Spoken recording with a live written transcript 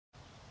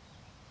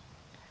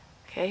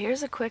Okay,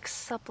 here's a quick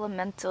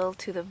supplemental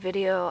to the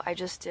video I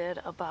just did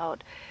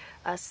about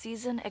a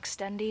season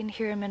extending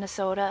here in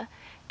Minnesota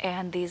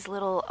and these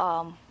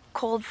little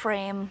cold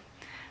frame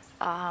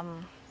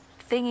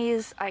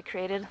thingies I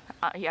created.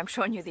 Yeah, I'm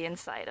showing you the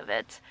inside of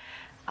it.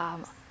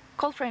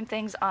 Cold frame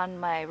things on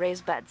my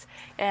raised beds.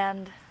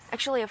 And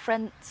actually a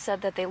friend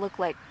said that they look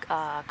like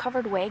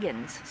covered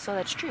wagons, so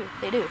that's true,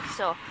 they do.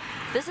 So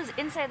this is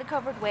inside the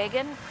covered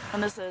wagon,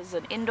 and this is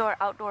an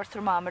indoor-outdoor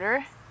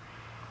thermometer.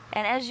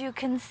 And as you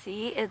can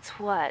see, it's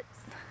what?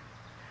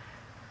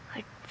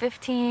 Like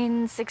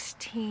 15,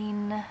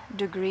 16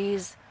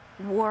 degrees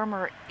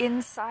warmer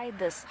inside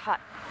this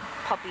hot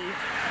puppy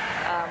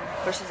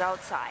versus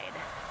outside.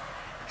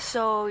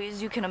 So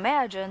as you can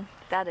imagine,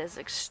 that is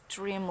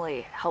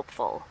extremely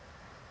helpful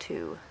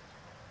to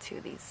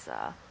these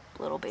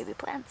little baby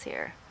plants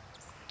here.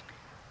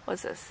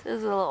 What's this? This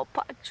is a little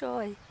pak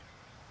choi.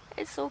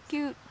 It's so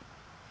cute.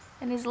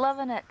 And he's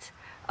loving it.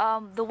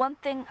 The one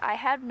thing I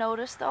had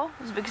noticed though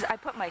is because I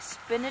put my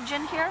spinach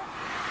in here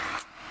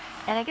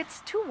and it gets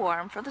too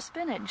warm for the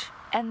spinach,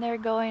 and they're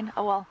going,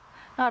 oh well,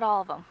 not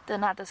all of them, they're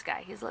not this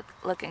guy, he's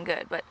looking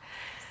good, but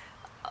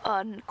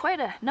quite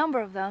a number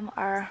of them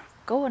are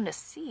going to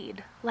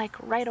seed like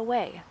right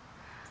away,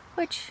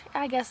 which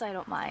I guess I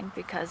don't mind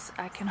because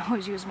I can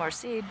always use more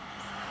seed.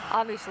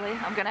 Obviously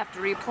I'm gonna have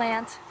to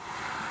replant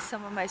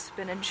some of my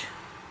spinach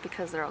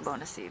because they're all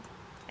going to seed.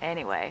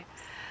 Anyway,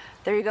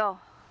 there you go.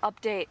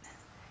 Update.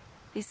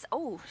 These,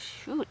 oh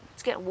shoot,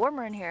 it's getting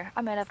warmer in here.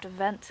 I might have to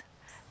vent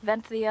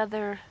the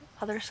other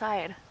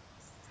side.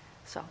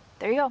 So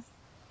there you go.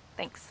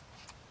 Thanks.